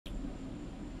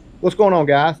What's going on,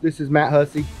 guys? This is Matt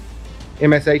Hussey,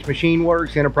 MSH Machine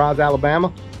Works, Enterprise,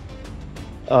 Alabama.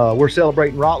 We're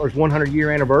celebrating Rottler's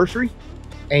 100-year anniversary,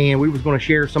 and we was going to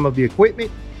share some of the equipment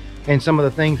and some of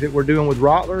the things that we're doing with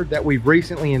Rottler that we've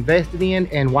recently invested in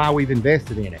and why we've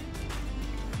invested in it.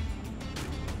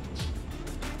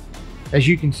 As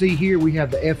you can see here, we have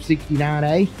the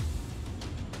F69A,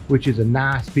 which is a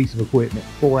nice piece of equipment.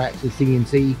 4-axis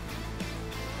CNC,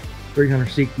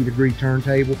 360-degree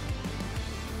turntable.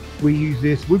 We use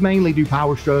this, we mainly do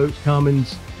Powerstrokes,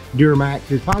 Cummins,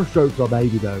 Duramaxes. Powerstrokes are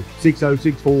baby though, 6.0,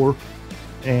 6.4,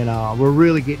 and we're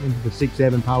really getting into the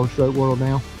 6.7 Powerstroke world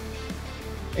now.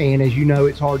 And as you know,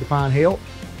 it's hard to find help,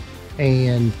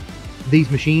 and these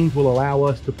machines will allow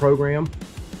us to program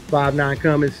 5.9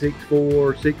 Cummins,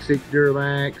 6.4, 6.6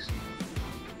 Duramax.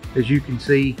 As you can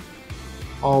see,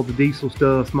 all the diesel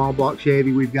stuff, small block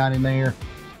Chevy we've got in there.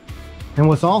 And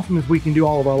what's awesome is we can do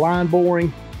all of our line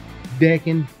boring,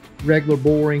 decking, regular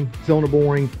boring, cylinder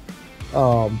boring,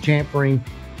 chamfering,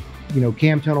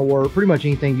 cam tunnel work, pretty much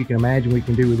anything you can imagine we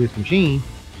can do with this machine.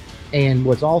 And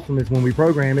what's awesome is when we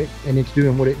program it and it's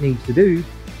doing what it needs to do,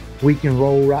 we can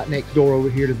roll right next door over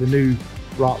here to the new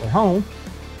Rottler home.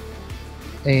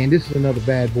 And this is another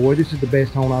bad boy. This is the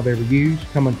best home I've ever used,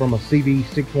 coming from a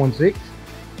CV616.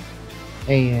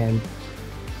 And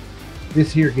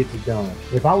this here gets it done.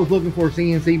 If I was looking for a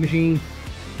CNC machine,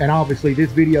 and obviously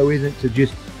this video isn't to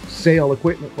just sell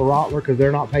equipment for Rottler because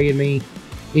they're not paying me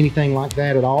anything like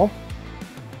that at all,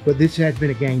 but this has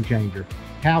been a game changer.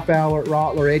 Hal Fowler at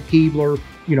Rottler, Ed Keebler,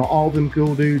 all them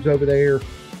cool dudes over there.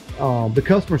 The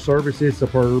customer service is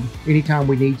superb. Anytime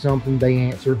we need something, they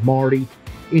answer. Marty,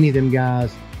 any of them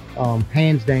guys,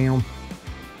 hands down,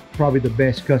 probably the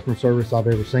best customer service I've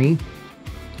ever seen.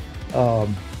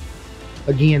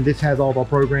 Again, this has all of our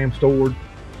programs stored,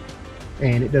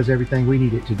 and it does everything we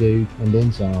need it to do and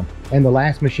then some. And the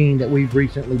last machine that we've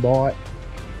recently bought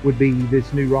would be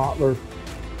this new Rottler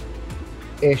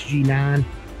SG9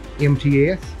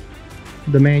 MTS,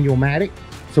 the manual matic.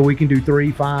 So we can do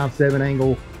 3, 5, 7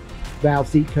 angle valve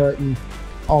seat cutting,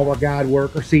 all our guide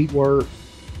work or seat work,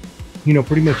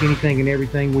 pretty much anything and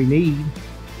everything we need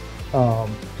to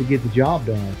get the job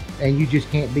done. And you just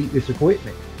can't beat this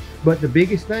equipment. But the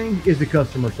biggest thing is the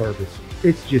customer service.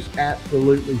 It's just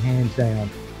absolutely hands down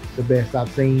the best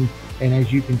I've seen. And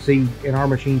as you can see in our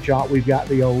machine shop, we've got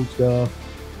the old stuff.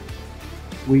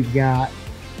 We've got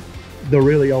the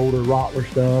really older Rottler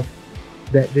stuff.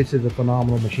 This is a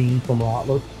phenomenal machine from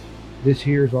Rottler. This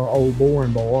here's our old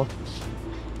boring bar,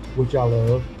 which I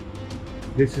love.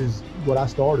 This is what I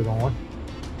started on,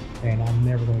 and I'm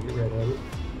never gonna get rid of it.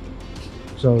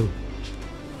 So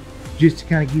just to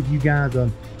kind of give you guys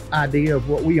an idea of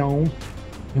what we own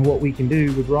and what we can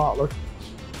do with Rottler,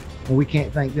 and we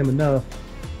can't thank them enough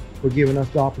for giving us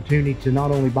the opportunity to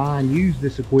not only buy and use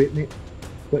this equipment,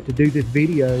 but to do this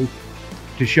video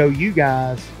to show you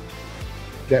guys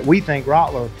that we think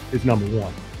Rottler is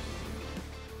 #1.